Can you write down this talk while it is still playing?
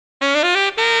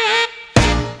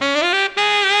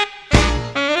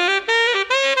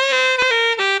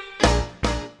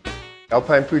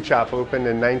Alpine Food Shop opened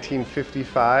in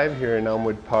 1955 here in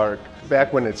Elmwood Park.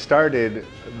 Back when it started,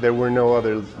 there were no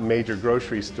other major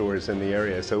grocery stores in the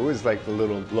area, so it was like the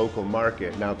little local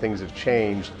market. Now things have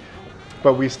changed,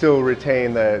 but we still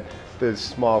retain the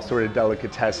small sort of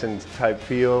delicatessen type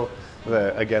feel.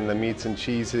 Again, the meats and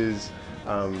cheeses.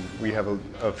 We have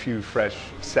a few fresh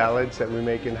salads that we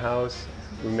make in-house.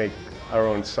 We make our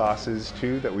own sauces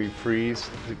too that we freeze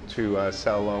to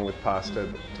sell along with pasta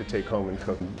to take home and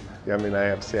cook. I mean, I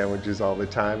have sandwiches all the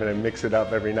time and I mix it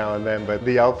up every now and then, but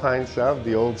the Alpine sub,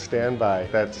 the old standby,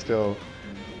 that's still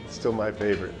my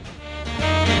favorite.